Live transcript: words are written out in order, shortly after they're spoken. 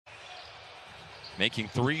making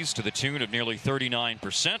threes to the tune of nearly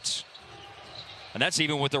 39%. And that's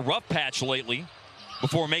even with a rough patch lately,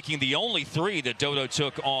 before making the only three that Dodo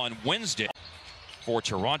took on Wednesday. For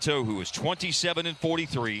Toronto, who is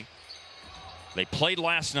 27-43. They played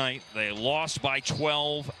last night. They lost by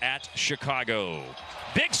 12 at Chicago.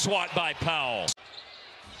 Big swat by Powell.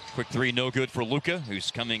 Quick three, no good for Luka,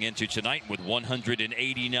 who's coming into tonight with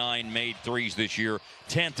 189 made threes this year,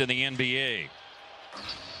 10th in the NBA.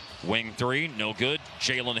 Wing three, no good.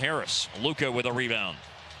 Jalen Harris. Luka with a rebound.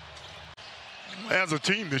 As a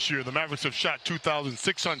team this year, the Mavericks have shot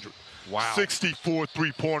 2,600. Wow. 64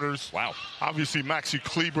 three-pointers. Wow. Obviously, Maxi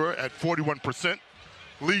Kleber at 41%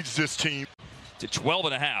 leads this team. To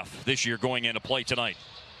 12.5 this year going into play tonight.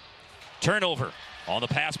 Turnover on the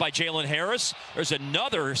pass by Jalen Harris. There's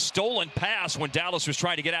another stolen pass when Dallas was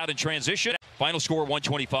trying to get out in transition. Final score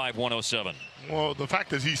 125-107. Well, the fact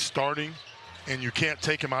that he's starting and you can't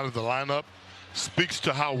take him out of the lineup speaks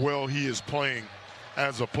to how well he is playing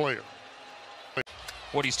as a player.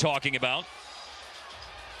 What he's talking about.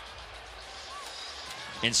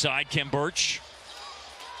 Inside, Kim Birch.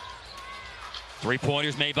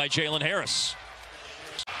 Three-pointers made by Jalen Harris.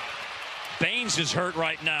 Baines is hurt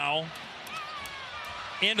right now.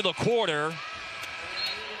 Into the quarter.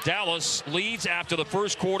 Dallas leads after the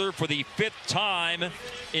first quarter for the 5th time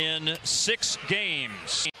in 6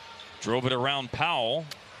 games. Drove it around Powell.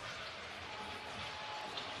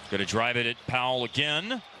 Going to drive it at Powell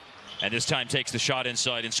again. And this time takes the shot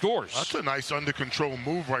inside and scores. That's a nice under control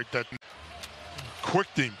move right there.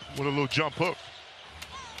 Quicked him with a little jump hook.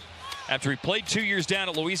 After he played 2 years down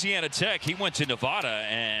at Louisiana Tech, he went to Nevada,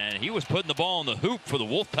 and he was putting the ball in the hoop for the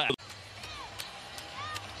Wolfpack.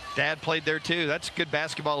 Dad played there too. That's good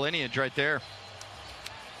basketball lineage right there.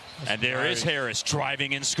 And there is Harris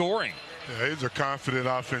driving and scoring. Yeah, he's a confident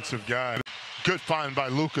offensive guy. Good find by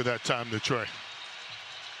Luka that time to Trey.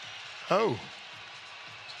 Oh.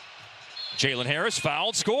 Jalen Harris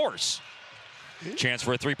fouled, scores. Chance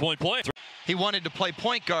for a three-point play. He wanted to play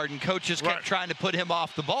point guard, and coaches kept trying to put him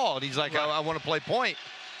off the ball. And he's like, I want to play point.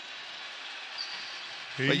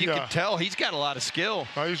 But you can tell he's got a lot of skill.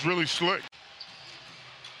 He's really slick.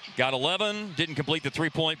 Got 11, didn't complete the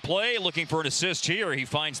three-point play. Looking for an assist here. He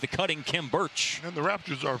finds the cutting Kim Birch. And the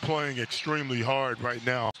Raptors are playing extremely hard right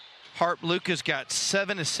now. Harp, Luka's got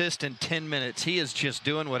 7 assists in 10 minutes. He is just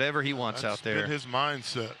doing whatever he wants out there. His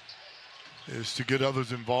mindset is to get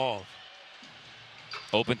others involved.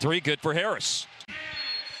 Open three, good for Harris.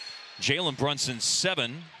 Jalen Brunson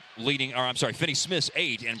 7, Finney Smith's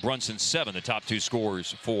 8, and Brunson 7, the top 2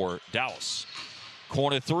 scorers for Dallas.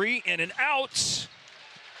 Corner three, in and out.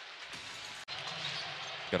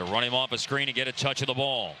 Got to run him off a screen and get a touch of the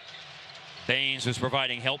ball. Baines was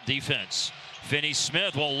providing help defense. Finney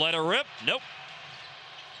Smith will let her rip. Nope.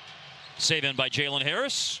 Save in by Jalen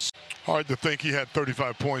Harris. Hard to think he had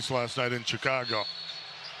 35 points last night in Chicago.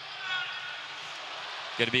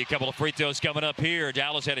 Going to be a couple of free throws coming up here.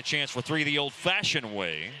 Dallas had a chance for 3 the old-fashioned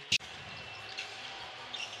way.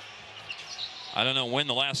 I don't know when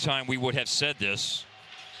the last time we would have said this.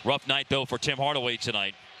 Rough night, though, for Tim Hardaway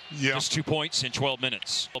tonight. Yeah. Just 2 points in 12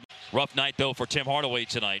 minutes. Rough night, though, for Tim Hardaway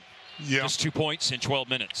tonight. Yeah. Just 2 points in 12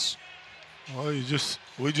 minutes. Well,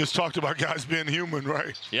 we just talked about guys being human,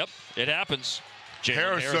 right? Yep, it happens.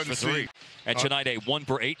 Jalen Harris for 3. And tonight a 1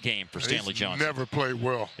 for 8 game for Stanley Johnson. Never played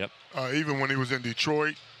well. Yep. Even when he was in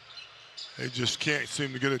Detroit, they just can't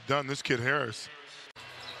seem to get it done. This kid Harris.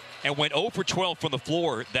 And went 0 for 12 from the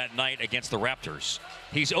floor that night against the Raptors.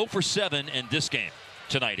 He's 0 for 7 in this game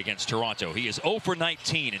tonight against Toronto. He is 0 for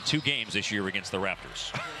 19 in 2 games this year against the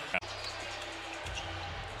Raptors.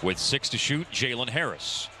 With 6 to shoot, Jalen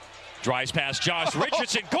Harris. Drives past Josh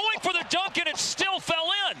Richardson, going for the dunk, and it still fell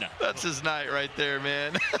in. That's his night right there,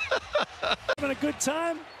 man. Having a good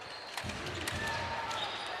time.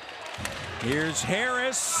 Here's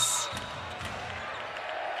Harris.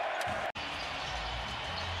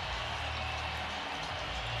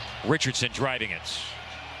 Richardson driving it.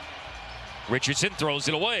 Richardson throws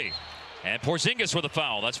it away. And Porzingis with a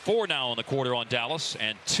foul. That's 4 now in the quarter on Dallas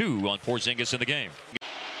and 2 on Porzingis in the game.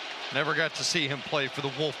 Never got to see him play for the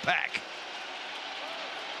Wolfpack.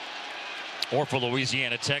 Or for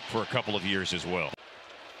Louisiana Tech for a couple of years as well.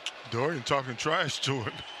 Dorian talking trash to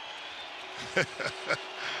him.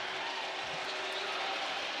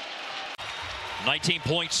 19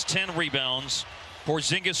 points, 10 rebounds.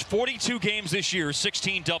 Porzingis, 42 games this year,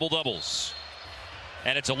 16 double-doubles.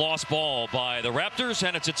 And it's a lost ball by the Raptors,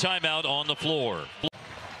 and it's a timeout on the floor.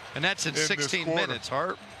 And that's in 16 minutes,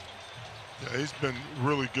 Hart. Yeah, he's been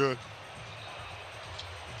really good.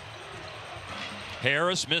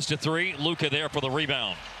 Harris missed a 3. Luka there for the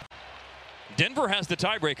rebound. Denver has the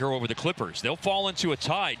tiebreaker over the Clippers. They'll fall into a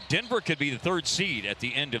tie. Denver could be the 3rd seed at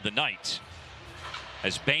the end of the night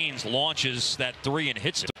as Baines launches that 3 and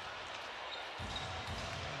hits it.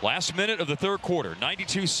 Last minute of the 3rd quarter,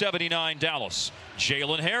 92-79 Dallas.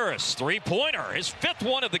 Jalen Harris, 3-pointer, his 5th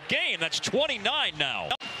one of the game. That's 29 now.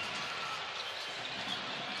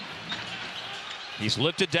 He's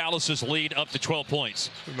lifted Dallas's lead up to 12 points.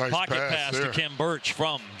 Nice pocket pass there to Kim Birch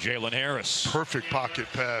from Jalen Harris. Perfect pocket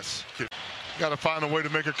pass. Got to find a way to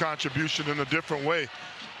make a contribution in a different way.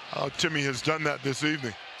 Timmy has done that this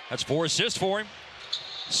evening. That's 4 assists for him.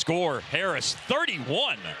 Score, Harris,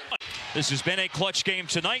 31. This has been a clutch game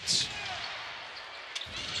tonight.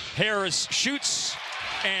 Harris shoots,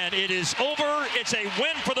 and it is over. It's a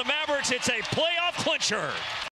win for the Mavericks. It's a playoff clincher.